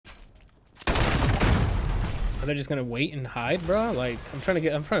Are they just gonna wait and hide, bro? Like, I'm trying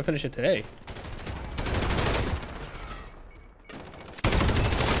to finish it today.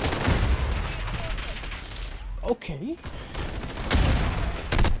 Okay.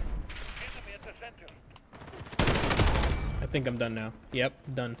 I think I'm done now. Yep,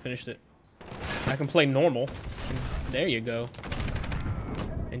 done. Finished it. I can play normal. There you go.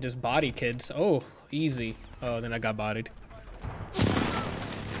 And just body kids. Oh, easy. Oh, then I got bodied.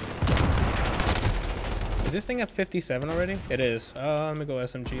 Is this thing at 57 already? It is. Let me go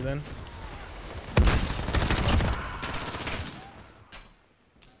SMG then.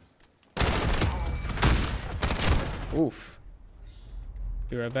 Oof.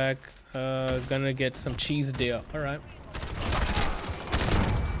 Be right back. Gonna get some cheese dip. All right.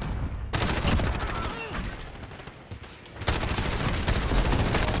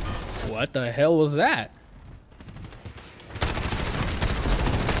 What the hell was that?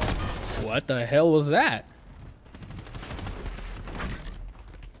 What the hell was that?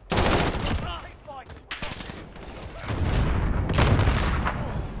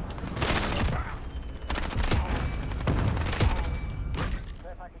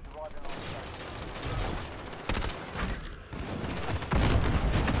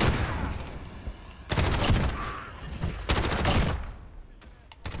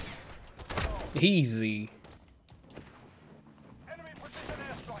 Easy.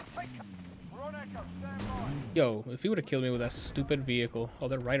 Yo, if he would have killed me with that stupid vehicle. Oh,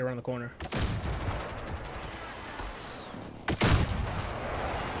 they're right around the corner.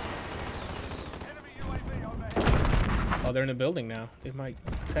 Oh, they're in the building now. They might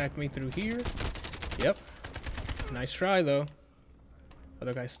attack me through here. Yep. Nice try, though.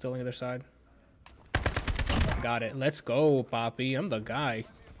 Other guy's still on the other side. Got it. Let's go, Poppy. I'm the guy.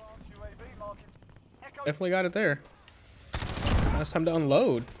 Definitely got it there. Now it's time to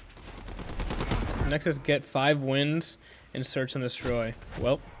unload. Next is get 5 wins and search and destroy.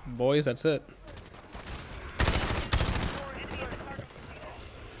 Well, boys, that's it.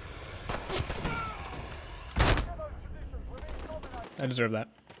 I deserve that.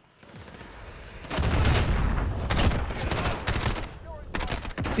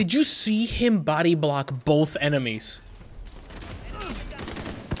 Did you see him body block both enemies?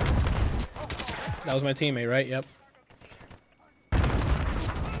 That was my teammate, right? Yep.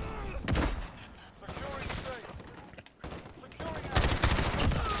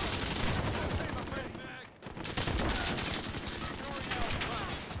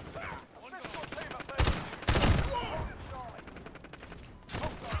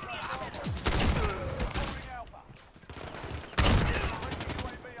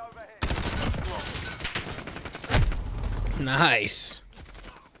 Nice.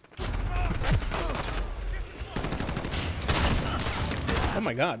 Oh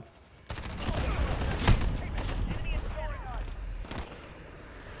my god.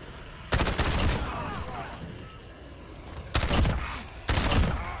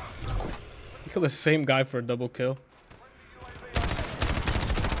 You kill the same guy for a double kill.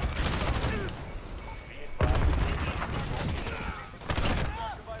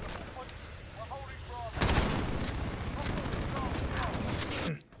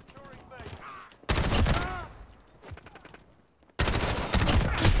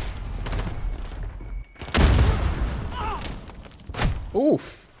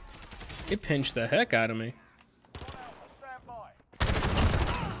 Oof. It pinched the heck out of me.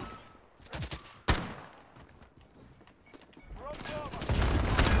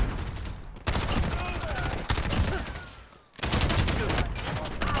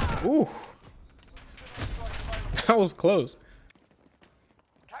 Ooh. That was close.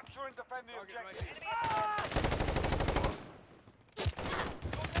 Capture and defend the objective.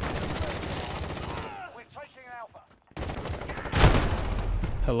 We're taking Alpha.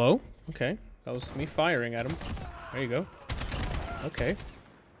 Hello? Okay. That was me firing at him. There you go. Okay.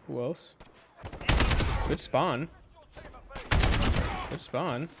 Who else? Good spawn. Good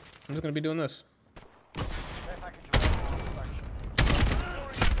spawn. I'm just gonna be doing this.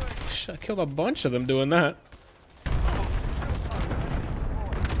 I killed a bunch of them doing that.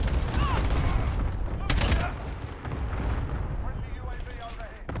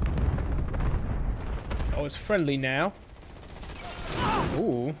 Oh, it's friendly now.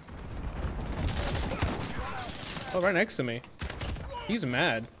 Ooh. Oh, right next to me. He's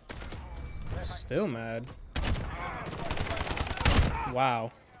mad. Still mad.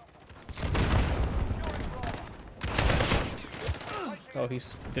 Wow. Oh, he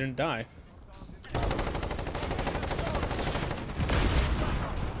didn't die.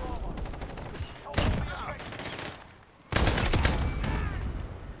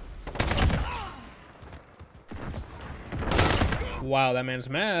 Wow, that man's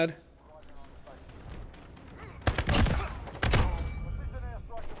mad. Precision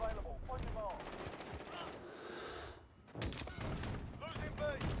airstrike available. On your mark. Losing B.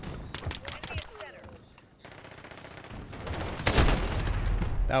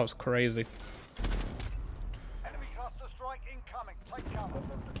 That was crazy. Enemy cluster strike incoming. Take cover.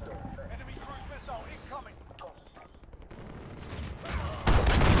 Enemy cruise missile incoming.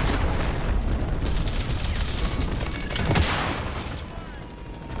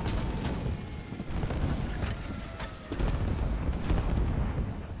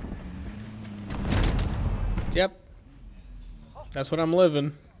 Yep. That's what I'm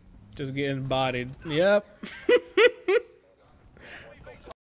living. Just getting bodied. Yep.